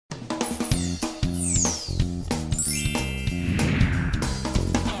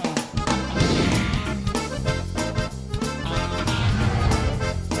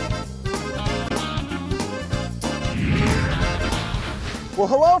Well,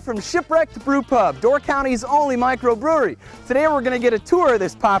 hello from Shipwrecked Brew Pub, Door County's only microbrewery. Today we're going to get a tour of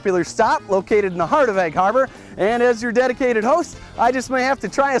this popular stop located in the heart of Egg Harbor. And as your dedicated host, I just may have to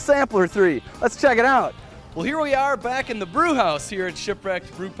try a sampler or three. Let's check it out. Well, here we are back in the brew house here at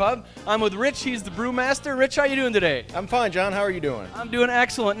Shipwrecked Brew Pub. I'm with Rich, he's the brewmaster. Rich, how you doing today? I'm fine, John. How are you doing? I'm doing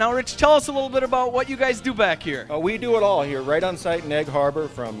excellent. Now, Rich, tell us a little bit about what you guys do back here. We do it all here, right on site in Egg Harbor,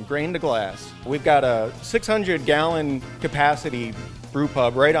 from grain to glass. We've got a 600-gallon capacity brew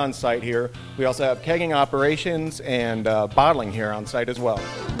pub right on site here. We also have kegging operations and bottling here on site as well.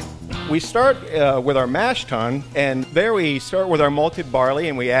 We start with our mash tun, and there we start with our malted barley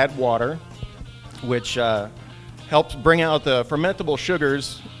and we add water, which helps bring out the fermentable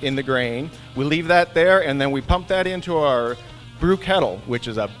sugars in the grain. We leave that there, and then we pump that into our brew kettle, which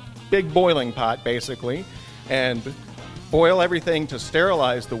is a big boiling pot basically, and boil everything to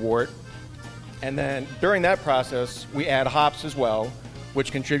sterilize the wort. And then during that process, we add hops as well,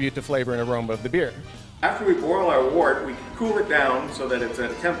 which contribute to flavor and aroma of the beer. After we boil our wort, we cool it down so that it's at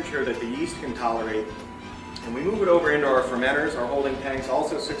a temperature that the yeast can tolerate. And we move it over into our fermenters, our holding tanks,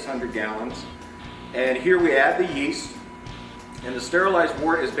 also 600 gallons. And here we add the yeast. And the sterilized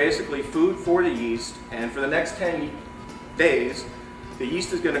wort is basically food for the yeast. And for the next 10 days, the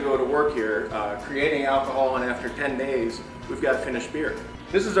yeast is going to go to work here, creating alcohol, and after 10 days, we've got finished beer.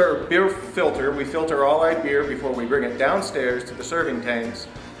 This is our beer filter. We filter all our beer before we bring it downstairs to the serving tanks,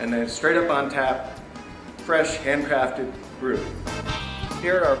 and then straight up on tap, fresh, handcrafted brew.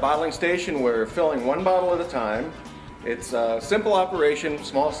 Here at our bottling station, we're filling one bottle at a time. It's a simple operation,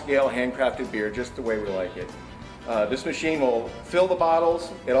 small scale, handcrafted beer, just the way we like it. This machine will fill the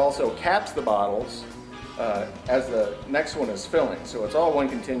bottles. It also caps the bottles as the next one is filling, so it's all one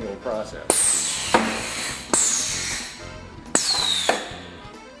continual process.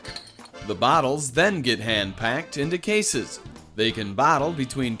 The bottles then get hand-packed into cases. They can bottle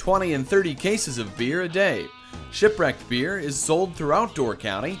between 20 and 30 cases of beer a day. Shipwrecked beer is sold throughout Door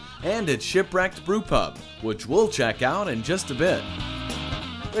County and at Shipwrecked Brew Pub, which we'll check out in just a bit.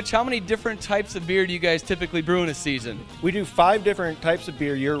 Rich, how many different types of beer do you guys typically brew in a season? We do 5 different types of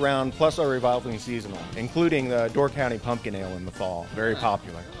beer year-round, plus our revolving seasonal, including the Door County Pumpkin Ale in the fall, very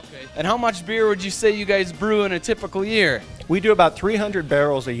popular. Okay. And how much beer would you say you guys brew in a typical year? We do about 300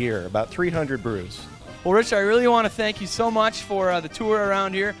 barrels a year, about 300 brews. Well, Rich, I really want to thank you so much for the tour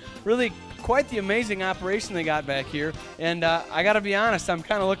around here. Really quite the amazing operation they got back here. And I got to be honest, I'm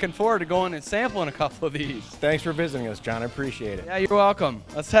kind of looking forward to going and sampling a couple of these. Thanks for visiting us, John. I appreciate it. Yeah, you're welcome.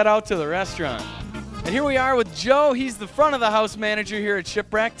 Let's head out to the restaurant. And here we are with Joe. He's the front of the house manager here at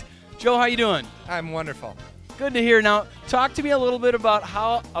Shipwrecked. Joe, how you doing? I'm wonderful. Good to hear. Now, talk to me a little bit about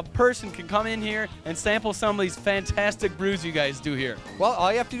how a person can come in here and sample some of these fantastic brews you guys do here. Well,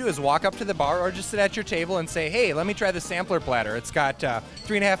 all you have to do is walk up to the bar or just sit at your table and say, hey, let me try the sampler platter. It's got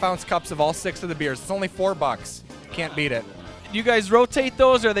 3.5-ounce cups of all 6 of the beers. It's only $4. Can't beat it. Do you guys rotate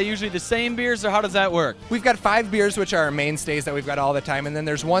those? Are they usually the same beers, or how does that work? We've got 5 beers, which are our mainstays that we've got all the time, and then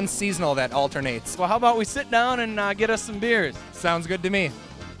there's one seasonal that alternates. Well, how about we sit down and get us some beers? Sounds good to me.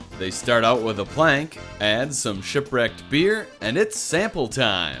 They start out with a plank, add some Shipwrecked beer, and it's sample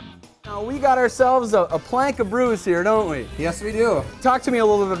time. Now, we got ourselves a plank of brews here, don't we? Yes, we do. Talk to me a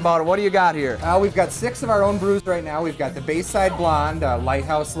little bit about it. What do you got here? We've got 6 of our own brews right now. We've got the Bayside Blonde,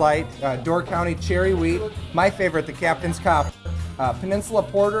 Lighthouse Light, Door County Cherry Wheat, my favorite, the Captain's Cop, Peninsula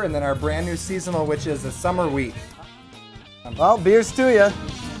Porter, and then our brand new seasonal, which is the Summer Wheat. Well, beers to you.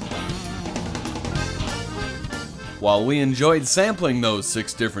 While we enjoyed sampling those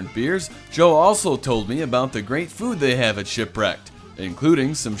 6 different beers, Joe also told me about the great food they have at Shipwrecked,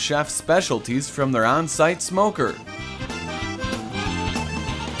 including some chef specialties from their on-site smoker.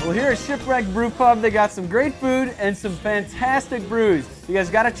 Well, here at Shipwrecked Brew Pub, they got some great food and some fantastic brews. You guys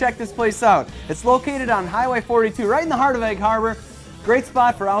got to check this place out. It's located on Highway 42, right in the heart of Egg Harbor. Great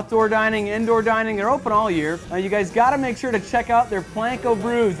spot for outdoor dining, indoor dining. They're open all year. You guys got to make sure to check out their Planko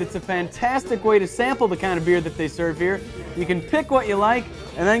brews. It's a fantastic way to sample the kind of beer that they serve here. You can pick what you like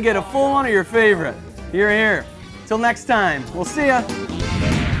and then get a full one of your favorite. You're here. Till next time, we'll see ya.